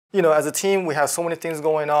You know, as a team, we have so many things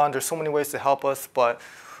going on. There's so many ways to help us, but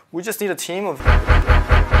we just need a team of...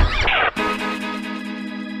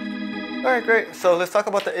 All right, great. So let's talk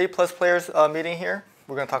about the A+ players meeting here.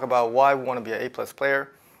 We're going to talk about why we want to be an A+ player.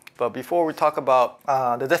 But before we talk about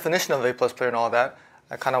the definition of A+ player and all that,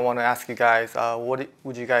 I kind of want to ask you guys, what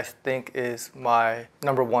would you guys think is my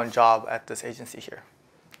 #1 job at this agency here?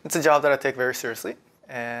 It's a job that I take very seriously,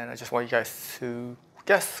 and I just want you guys to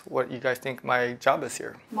guess what you guys think my job is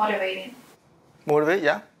here. Motivating. Motivate,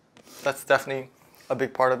 yeah. That's definitely a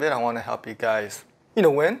big part of it. I want to help you guys,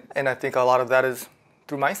 win, and I think a lot of that is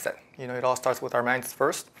through mindset. It all starts with our minds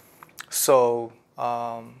first. So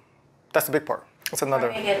that's a big part. That's another.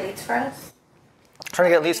 Trying to get leads for us? Trying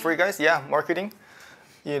to get leads for you guys? Yeah, marketing.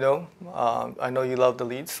 I know you love the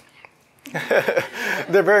leads.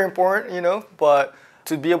 They're very important, but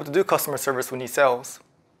to be able to do customer service, we need sales.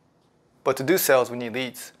 But to do sales, we need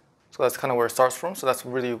leads. So that's kind of where it starts from. So that's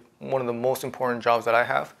really one of the most important jobs that I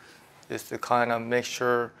have, is to kind of make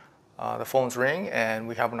sure the phones ring and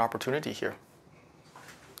we have an opportunity here.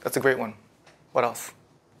 That's a great one. What else?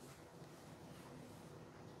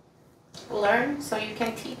 Learn so you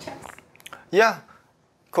can teach us. Yeah,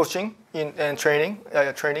 coaching and training.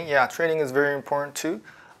 Training is very important too,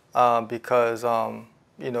 because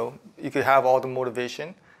you could have all the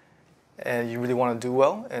motivation and you really want to do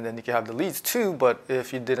well, and then you can have the leads too. But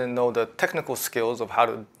if you didn't know the technical skills of how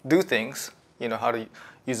to do things, how to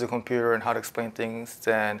use a computer and how to explain things,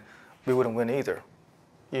 then we wouldn't win either.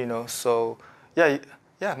 So yeah,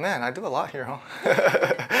 man, I do a lot here, huh?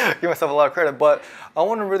 Give myself a lot of credit, but I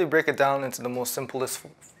want to really break it down into the most simplest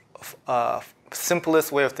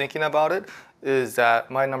way of thinking about it, is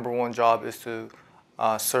that my #1 job is to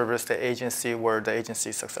service the agency where the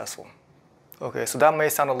agency is successful. Okay, so that may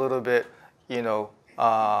sound a little bit,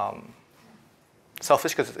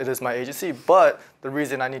 selfish because it is my agency, but the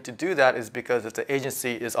reason I need to do that is because if the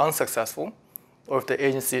agency is unsuccessful, or if the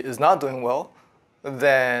agency is not doing well,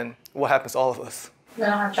 then what happens to all of us? We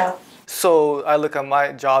don't have jobs. So I look at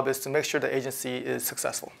my job is to make sure the agency is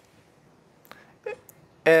successful.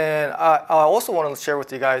 And I also want to share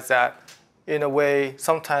with you guys that, in a way,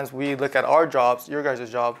 sometimes we look at our jobs, your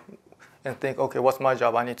guys' job, and think, okay, what's my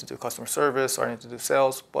job? I need to do customer service, or I need to do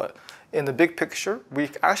sales. But in the big picture,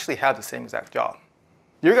 we actually have the same exact job.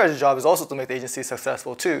 Your guys' job is also to make the agency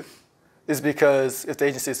successful too. Is because if the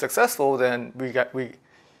agency is successful, then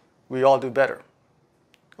we all do better.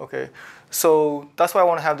 Okay, so that's why I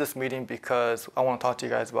want to have this meeting, because I want to talk to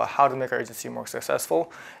you guys about how to make our agency more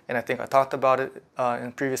successful. And I think I talked about it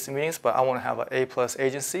in previous meetings, but I want to have an A+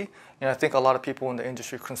 agency. And I think a lot of people in the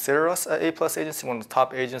industry consider us an A+ agency, one of the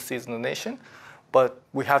top agencies in the nation. But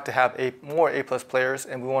we have to have more A+ players,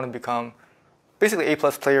 and we want to become basically A+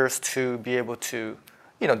 players to be able to,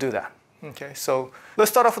 do that. Okay, so let's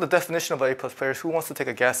start off with the definition of an A+ player. Who wants to take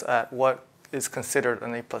a guess at what is considered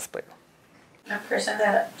an A+ player? A person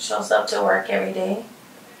that shows up to work every day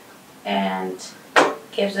and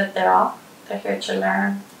gives it their all. They're here to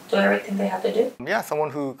learn, do everything they have to do. Yeah,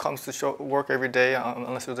 someone who comes to work every day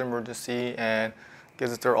unless there's an emergency and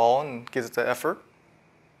gives it their all and gives it the effort.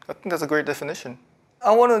 I think that's a great definition.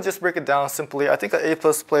 I want to just break it down simply. I think an A+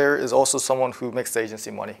 player is also someone who makes the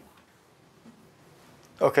agency money.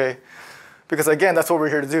 Okay, because again, that's what we're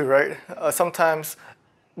here to do, right? Sometimes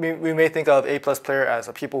we may think of A+ player as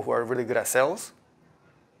people who are really good at sales,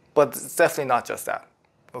 but it's definitely not just that.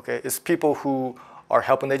 Okay, it's people who are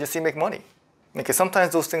helping the agency make money. Okay,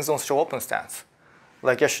 sometimes those things don't show up in stats.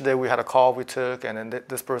 Like yesterday, we had a call we took, and then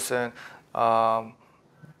this person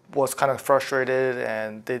was kind of frustrated,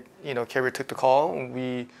 and carrier took the call, and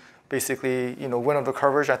we basically went over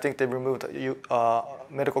coverage. I think they removed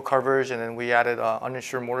medical coverage, and then we added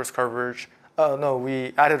uninsured motorist coverage. No,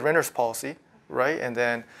 we added renter's policy. Right, and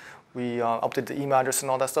then we updated the email address and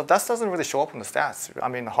all that stuff. That doesn't really show up in the stats. I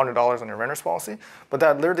mean, $100 on your renter's policy, but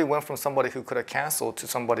that literally went from somebody who could have canceled to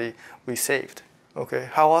somebody we saved. Okay,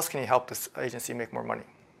 how else can you help this agency make more money?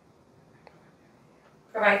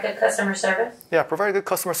 Provide good customer service. Yeah, provide good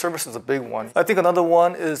customer service is a big one. I think another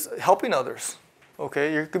one is helping others.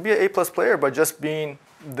 Okay, you could be an A+ player by just being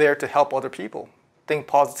there to help other people. Think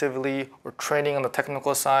positively, or training on the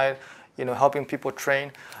technical side, helping people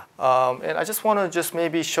train. And I just want to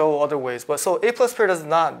maybe show other ways. But so A+ player does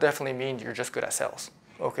not definitely mean you're just good at sales.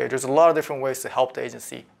 Okay, there's a lot of different ways to help the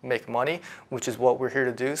agency make money, which is what we're here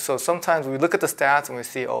to do. So sometimes we look at the stats and we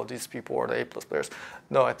see, oh, these people are the A+ players.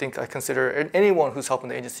 No, I think I consider anyone who's helping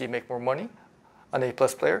the agency make more money an A+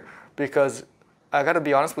 player, because I got to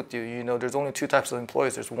be honest with you, there's only two types of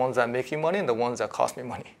employees. There's ones that make you money and the ones that cost me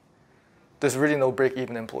money. There's really no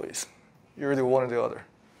break-even employees. You're either one or the other.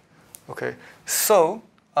 Okay, so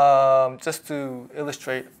just to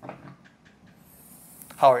illustrate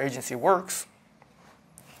how our agency works.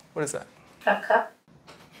 What is that? A cup.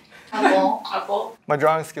 A bowl. A bowl. My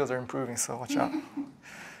drawing skills are improving, so watch out.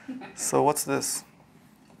 So what's this?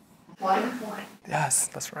 Wine. Yes,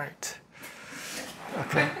 that's right.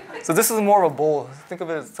 Okay. So this is more of a bowl. Think of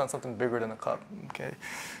it as something bigger than a cup. Okay.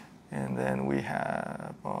 And then we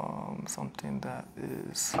have something that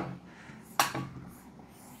is.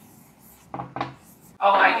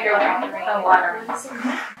 Oh, I hear A water.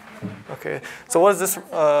 Okay. So what is this?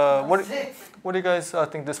 What do you guys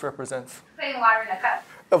think this represents? Putting water in a cup.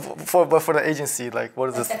 But for the agency, like what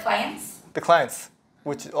is It's this? the clients. The clients,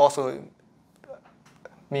 which also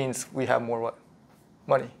means we have more what?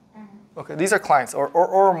 Money. Okay, these are clients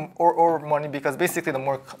or money, because basically the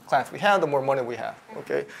more clients we have, the more money we have.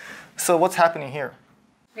 Okay, so what's happening here?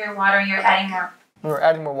 Your water, you're adding more. We're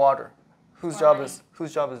adding more water. Whose job is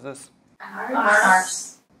this?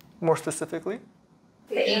 Ours. More specifically,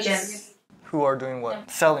 The agents. who are doing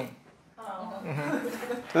what? Selling.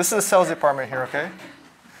 This is the sales department here. Okay,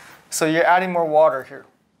 so you're adding more water here.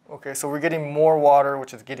 Okay, so we're getting more water,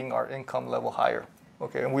 which is getting our income level higher.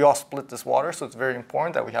 Okay, and we all split this water, so it's very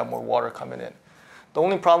important that we have more water coming in. The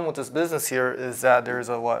only problem with this business here is that there's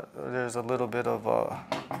a what? There's a little bit of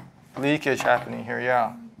leakage happening here.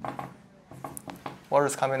 Yeah,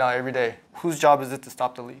 water's coming out every day. Whose job is it to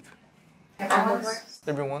stop the leak?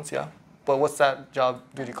 Everyone's, yeah. But what's that job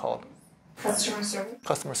duty called? Customer service.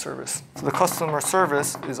 Customer service. So the customer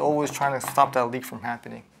service is always trying to stop that leak from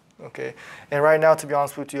happening. Okay, and right now, to be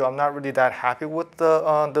honest with you, I'm not really that happy with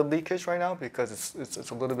the leakage right now, because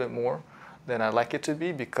it's a little bit more than I'd like it to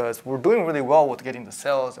be, because we're doing really well with getting the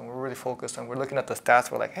sales, and we're really focused, and we're looking at the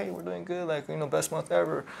stats. We're like, hey, we're doing good, like, best month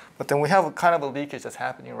ever. But then we have a kind of a leakage that's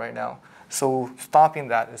happening right now. So stopping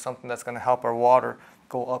that is something that's going to help our water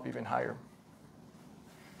go up even higher.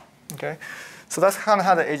 Okay, so that's kind of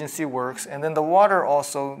how the agency works. And then the water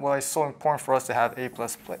also, why it's so important for us to have A+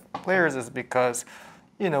 players is because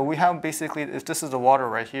we have basically, if this is the water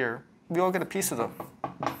right here, we all get a piece of them.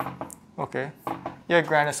 Okay. Yeah,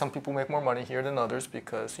 granted, some people make more money here than others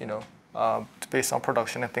because, based on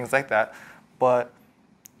production and things like that. But,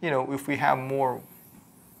 if we have more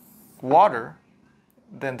water,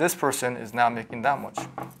 then this person is now making that much.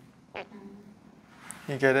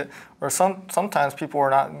 You get it? Or sometimes people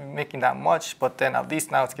are not making that much, but then at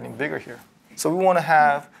least now it's getting bigger here. So we want to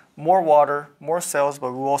have more water, more sales,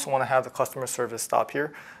 but we also want to have the customer service stop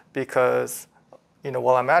here, because,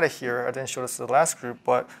 while I'm at it here, I didn't show this to the last group,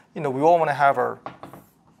 but, we all want to have our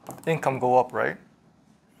income go up, right?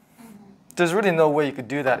 There's really no way you could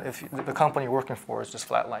do that if the company you're working for is just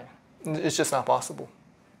flatline. It's just not possible.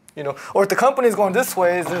 Or if the company is going this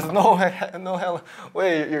way, there's no hell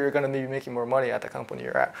way you're going to be making more money at the company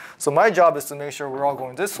you're at. So my job is to make sure we're all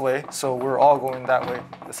going this way, so we're all going that way,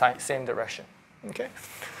 the same direction. Okay?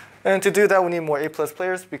 And to do that, we need more A+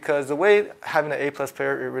 players, because the way having an A+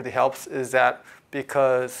 player, it really helps is that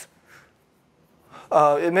because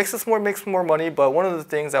it makes more money. But one of the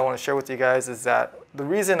things I want to share with you guys is that the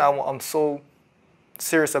reason I'm so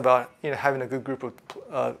serious about having a good group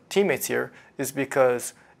of teammates here is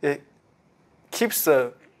because it keeps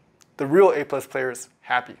the real A+ players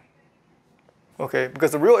happy. Okay,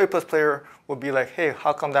 because the real A+ player will be like, hey,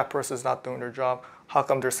 how come that person's not doing their job? How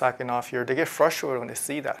come they're slacking off here? They get frustrated when they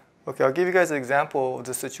see that. Okay, I'll give you guys an example of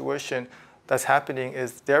the situation that's happening.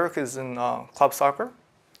 Is Derek is in club soccer.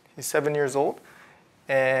 He's 7 years old,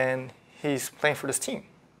 and he's playing for this team.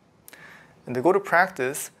 And they go to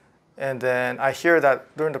practice, and then I hear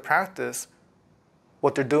that during the practice,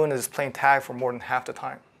 what they're doing is playing tag for more than half the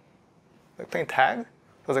time. Like, playing tag? I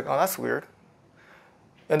was like, oh, that's weird.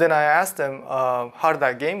 And then I asked them, how did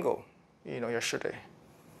that game go, yesterday?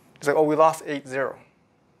 He's like, oh, we lost 8-0.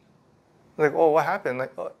 Like, oh, what happened?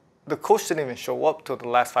 Like, the coach didn't even show up till the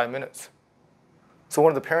last 5 minutes. So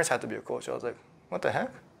one of the parents had to be a coach. I was like, what the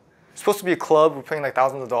heck? It's supposed to be a club. We're paying like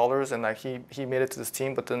thousands of dollars, and like he made it to this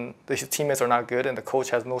team, but then his teammates are not good, and the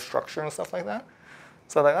coach has no structure and stuff like that.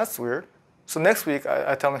 So I'm like, that's weird. So next week,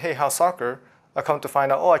 I tell him, hey, how's soccer? I come to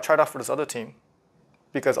find out, oh, I tried out for this other team,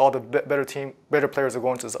 because all the better players are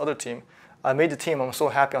going to this other team. I made the team. I'm so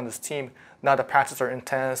happy on this team. Now the practices are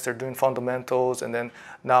intense. They're doing fundamentals, and then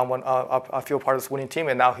now I feel part of this winning team,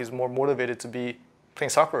 and now he's more motivated to be playing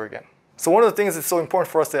soccer again. So one of the things that's so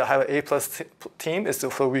important for us to have an A+ team is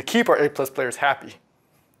so we keep our A+ players happy.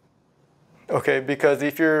 Okay, because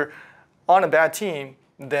if you're on a bad team,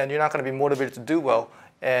 then you're not going to be motivated to do well.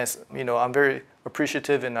 And I'm very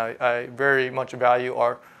appreciative, and I very much value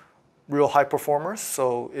our real high performers.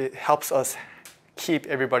 So it helps us keep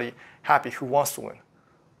everybody happy who wants to win.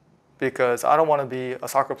 because I don't want to be a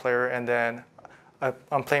soccer player and then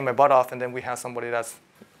I'm playing my butt off and then we have somebody that's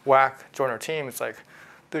whack join our team. It's like,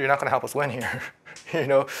 dude, you're not going to help us win here. You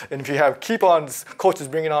know, and if you keep on coaches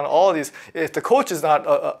bringing on all these, if the coach is not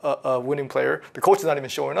a winning player, the coach is not even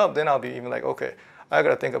showing up, then I'll be even like, okay, I got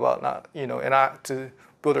to think about not, you know, and to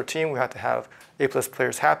build our team, we have to have A+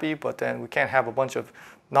 players happy, but then we can't have a bunch of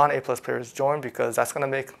non-A+ players join because that's going to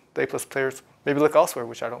make the A+ players maybe look elsewhere,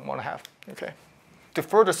 which I don't want to have. Okay. To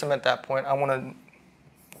further cement that point, I want to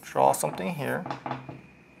draw something here.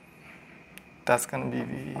 That's going to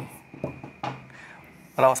be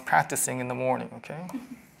what I was practicing in the morning, okay?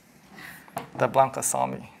 That Blanca saw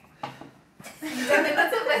me.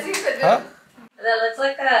 Huh? That looks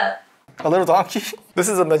like a little donkey? This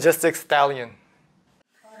is a majestic stallion.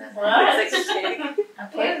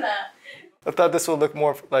 okay. I thought this would look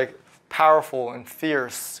more like powerful and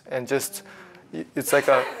fierce and just, it's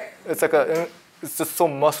just so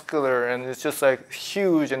muscular and it's just like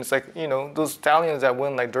huge and it's like, you know, those stallions that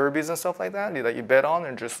win like derbies and stuff like that, that you bet on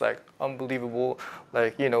and just like unbelievable,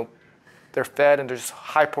 like, you know, they're fed and they're just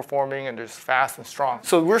high performing and they're just fast and strong.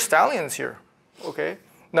 So we're stallions here, okay?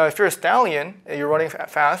 Now if you're a stallion and you're running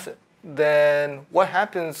fast, then what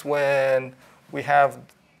happens when we have...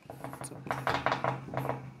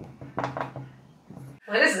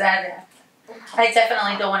 What is that? I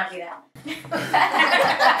definitely don't want to be that.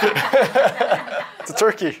 It's a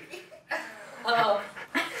turkey. Oh.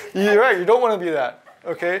 You're right, you don't want to be that,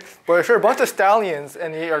 okay? But if you're a bunch of stallions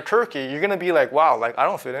and you're a turkey, you're going to be like, wow, like I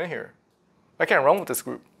don't fit in here. I can't run with this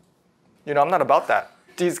group. You know, I'm not about that.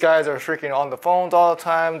 These guys are freaking on the phones all the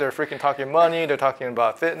time. They're freaking talking money. They're talking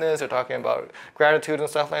about fitness. They're talking about gratitude and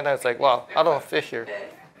stuff like that. It's like, wow, I don't fit here.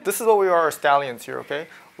 This is what we are, stallions here, okay?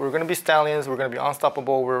 We're going to be stallions. We're going to be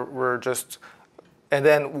unstoppable. We're just... And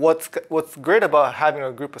then what's great about having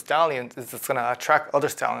a group of stallions is it's going to attract other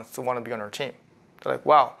stallions to want to be on our team. They're like,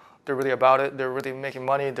 wow, they're really about it. They're really making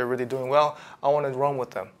money. They're really doing well. I want to run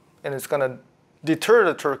with them. And it's going to deter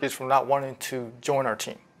the turkeys from not wanting to join our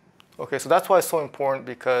team. Okay, so that's why it's so important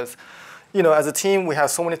because, you know, as a team, we have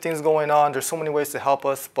so many things going on. There's so many ways to help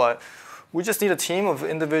us, but we just need a team of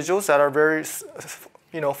individuals that are very,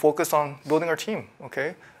 you know, focused on building our team,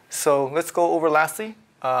 okay? So let's go over lastly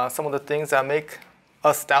some of the things that make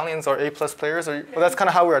us stallions or A+ players. Well, that's kind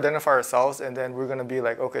of how we identify ourselves, and then we're going to be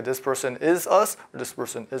like, okay, this person is us or this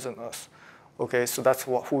person isn't us. Okay, so that's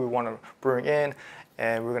who we want to bring in,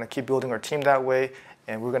 and we're going to keep building our team that way,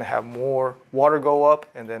 and we're going to have more water go up,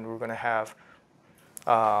 and then we're going to have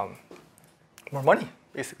more money.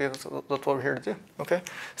 Basically, that's what we're here to do. Okay,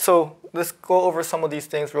 so let's go over some of these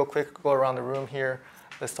things real quick. Go around the room here.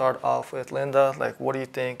 Let's start off with Linda. Like, what do you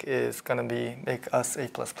think is going to make us A+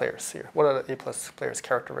 players here? What are the A+ players'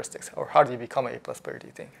 characteristics, or how do you become an A+ player? Do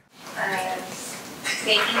you think?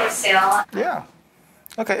 Making a sale. Yeah.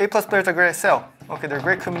 Okay, A+ players are great at sale. Okay, they're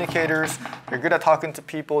great communicators. They're good at talking to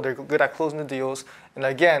people. They're good at closing the deals. And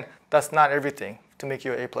again, that's not everything to make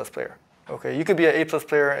you an A+ player. Okay, you could be an A+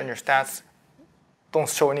 player and your stats don't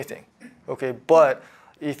show anything. Okay, but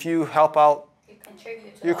if you help out,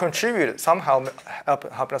 you contribute somehow,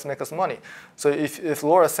 helping us make us money. So if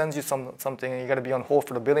Laura sends you something and you got to be on hold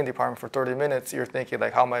for the billing department for 30 minutes, you're thinking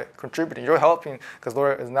like, how am I contributing? You're helping because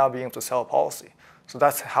Laura is now being able to sell a policy. So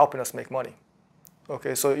that's helping us make money.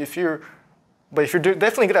 Okay, so if you're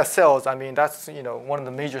definitely good at sales, I mean, that's, you know, one of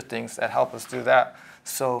the major things that help us do that.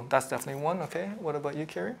 So that's definitely one. Okay, what about you,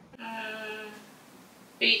 Carrie?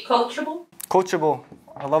 Be coachable. Coachable.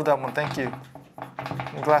 I love that one. Thank you.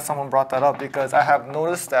 I'm glad someone brought that up because I have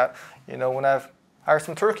noticed that, you know, when I've hired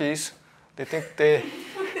some turkeys, they think they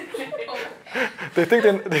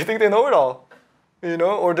think they know it all, you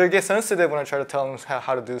know, or they get sensitive when I try to tell them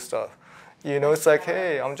how to do stuff. You know, it's like,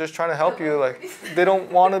 hey, I'm just trying to help you. Like, they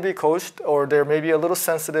don't want to be coached, or they're maybe a little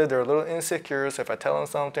sensitive, they're a little insecure. So if I tell them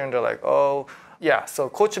something, they're like, oh, yeah. So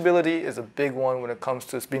coachability is a big one when it comes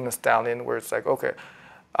to being a stallion, where it's like, okay,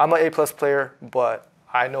 I'm an A+ player, but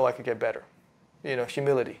I know I could get better. You know,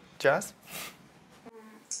 humility. Jazz?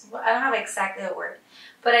 Well, I don't have exactly the word,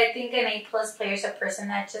 but I think an A+ player is a person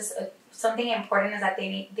that just something important is that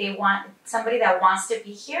they want somebody that wants to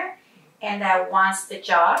be here and that wants the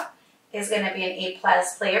job is going to be an A+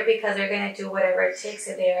 player because they're going to do whatever it takes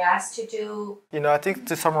if they're asked to do. You know, I think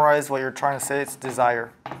to summarize what you're trying to say, it's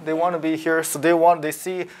desire. They want to be here, so they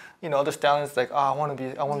see, you know, other stallions like, oh, I want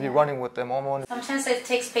to be running with them. Sometimes it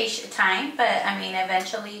takes patient time, but I mean,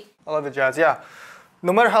 eventually. I love it, Jazz. Yeah,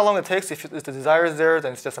 no matter how long it takes, if the desire is there,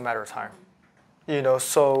 then it's just a matter of time. You know,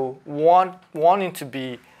 so wanting to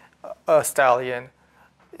be a stallion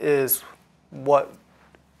is what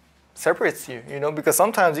separates you, you know, because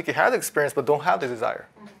sometimes you can have the experience but don't have the desire.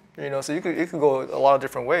 So it could go a lot of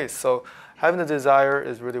different ways. So having the desire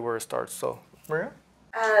is really where it starts. So Maria?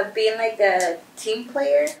 Being like a team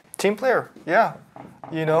player. Team player, yeah.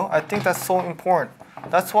 I think that's so important.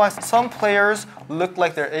 That's why some players look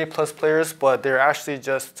like they're A+ players, but they're actually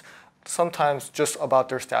just sometimes just about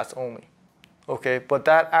their stats only. Okay, but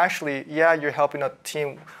that actually, yeah, you're helping a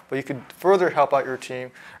team, but you could further help out your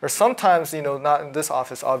team. Or sometimes, not in this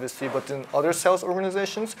office, obviously, but in other sales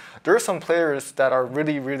organizations, there are some players that are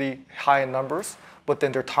really, really high in numbers, but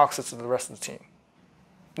then they're toxic to the rest of the team.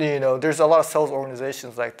 There's a lot of sales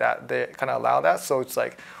organizations like that. They kind of allow that. So it's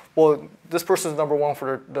like, well, this person's number one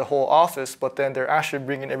for the whole office, but then they're actually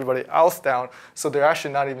bringing everybody else down. So they're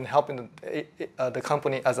actually not even helping the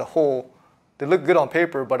company as a whole. They look good on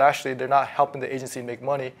paper, but actually they're not helping the agency make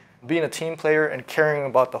money. Being a team player and caring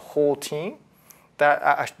about the whole team,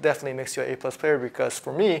 that definitely makes you an A+ player, because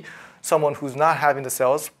for me, someone who's not having the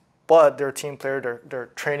sales, but they're a team player, they're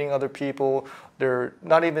training other people, they're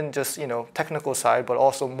not even just technical side, but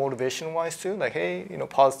also motivation-wise too. Like, hey,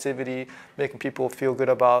 positivity, making people feel good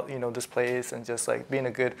about this place, and just like being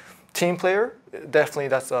a good team player. Definitely,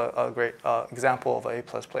 that's a great example of an A+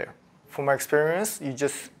 player. From my experience, you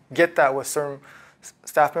just get that with certain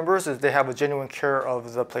staff members, is they have a genuine care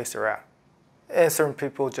of the place they're at. And certain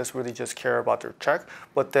people just really just care about their check.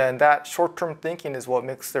 But then that short-term thinking is what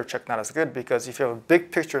makes their check not as good, because if you have a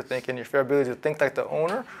big picture thinking, if your ability to think like the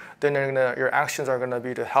owner, then your actions are going to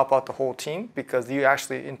be to help out the whole team, because you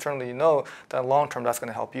actually internally know that long term that's going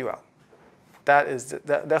to help you out.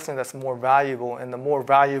 Definitely that's more valuable, and the more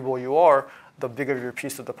valuable you are, the bigger your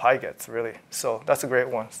piece of the pie gets, really. So that's a great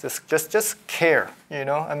one. Just care,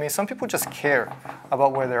 I mean, some people just care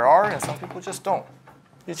about where they are, and some people just don't.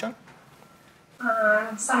 Yi-chan?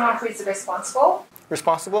 Someone who's responsible.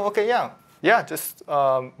 Responsible? Okay, yeah. Yeah, just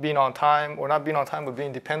being on time, or not being on time, but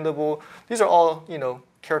being dependable. These are all,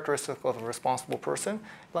 characteristics of a responsible person.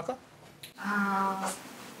 Blanca?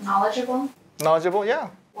 Knowledgeable. Knowledgeable, yeah.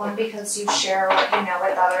 One, because you share what you know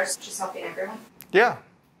with others, just helping everyone. Yeah.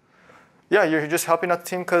 Yeah, you're just helping out the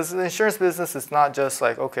team, because the insurance business is not just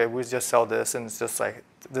like, okay, we just sell this, and it's just like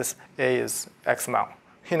this A is X amount.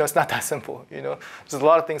 It's not that simple. There's a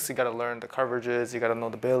lot of things you got to learn. The coverages, you got to know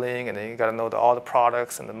the billing, and then you got to know all the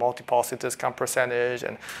products and the multi-policy discount percentage,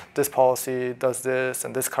 and this policy does this,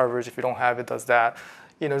 and this coverage, if you don't have it, does that.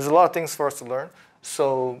 There's a lot of things for us to learn.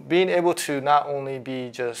 So being able to not only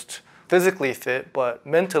be just physically fit, but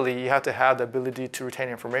mentally, you have to have the ability to retain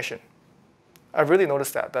information. I've really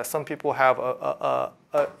noticed that some people have a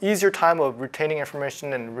easier time of retaining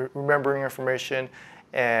information and remembering information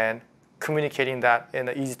and communicating that in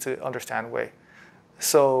an easy to understand way.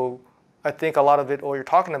 So I think a lot of it, all you're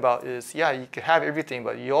talking about is, yeah, you can have everything,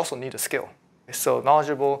 but you also need a skill. So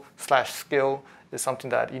knowledgeable/skill is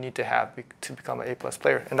something that you need to have to become an A+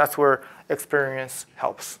 player. And that's where experience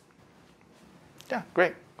helps. Yeah,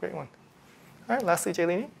 great one. All right, lastly,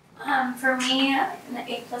 Jaylene. For me, an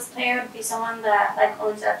A+ player would be someone that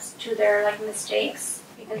owns up to their mistakes,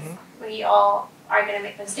 because we all are gonna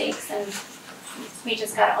make mistakes, and we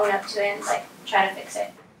just gotta own up to it and try to fix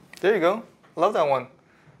it. There you go. I love that one.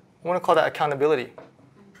 I want to call that accountability.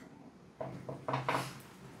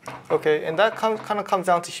 Okay, and that kind of comes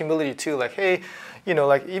down to humility too. Like, hey,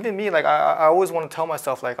 even me, I always want to tell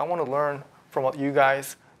myself, I want to learn from you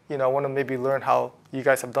guys. I want to maybe learn how you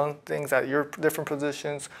guys have done things at your different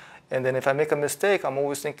positions. And then if I make a mistake, I'm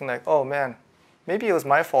always thinking oh man, maybe it was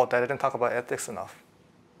my fault that I didn't talk about ethics enough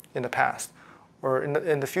in the past. Or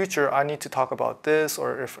in the future, I need to talk about this,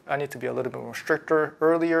 or if I need to be a little bit more stricter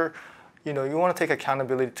earlier. You want to take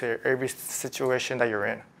accountability to every situation that you're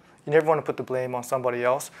in. You never want to put the blame on somebody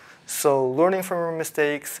else. So learning from your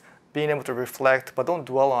mistakes, being able to reflect, but don't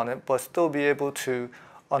dwell on it, but still be able to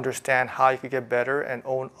understand how you could get better and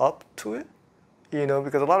own up to it.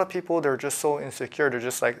 Because a lot of people, they're just so insecure. They're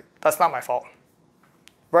just like, that's not my fault.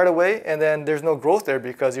 Right away, and then there's no growth there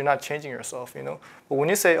because you're not changing yourself, But when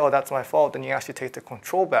you say, oh, that's my fault, then you actually take the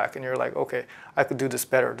control back, and you're like, okay, I could do this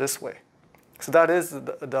better this way. So that is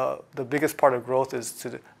the biggest part of growth, is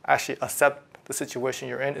to actually accept the situation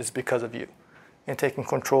you're in is because of you, and taking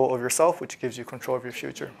control of yourself, which gives you control of your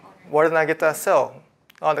future. Why didn't I get that sale?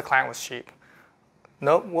 Oh, the client was cheap.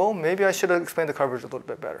 No, well, maybe I should have explained the coverage a little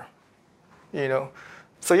bit better,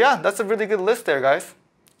 So yeah, that's a really good list there, guys.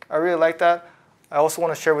 I really like that. I also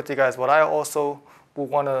want to share with you guys what I also would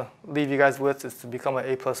want to leave you guys with, is to become an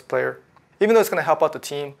A+ player. Even though it's going to help out the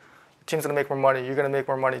team's going to make more money, you're going to make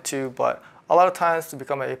more money too, but a lot of times to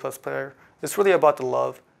become an A+ player, it's really about the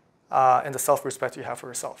love and the self-respect you have for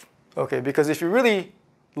yourself. Okay, because if you really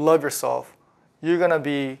love yourself, you're going to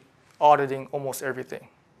be auditing almost everything.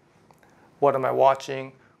 What am I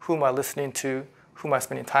watching? who am I listening to, who am I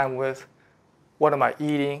spending time with, what am I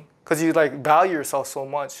eating? Because you like value yourself so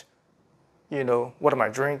much. You know, what am I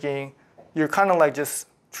drinking? You're kind of like just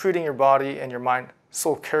treating your body and your mind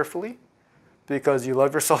so carefully because you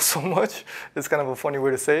love yourself so much. It's kind of a funny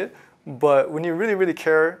way to say it. But when you really, really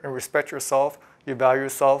care and respect yourself, you value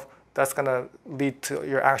yourself, that's going to lead to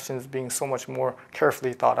your actions being so much more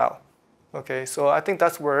carefully thought out. Okay, so I think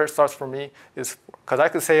that's where it starts for me, is because I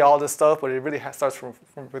could say all this stuff, but it really starts from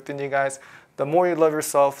within you guys. The more you love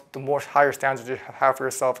yourself, the more higher standards you have for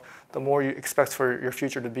yourself, the more you expect for your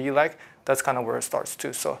future to be like. That's kind of where it starts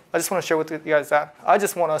too. So I just want to share with you guys that. I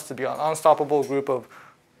just want us to be an unstoppable group of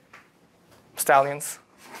stallions,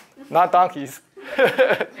 not donkeys.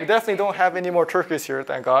 We definitely don't have any more turkeys here,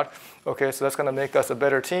 thank God. Okay, so that's going to make us a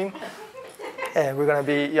better team. And we're going to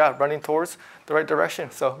be, running towards the right direction.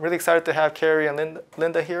 So really excited to have Carrie and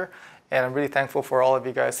Linda here. And I'm really thankful for all of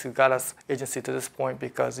you guys who got us agency to this point,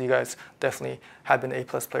 because you guys definitely have been A+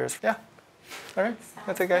 players. Yeah. All right.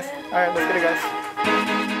 That's it, guys. All right, let's get it, guys.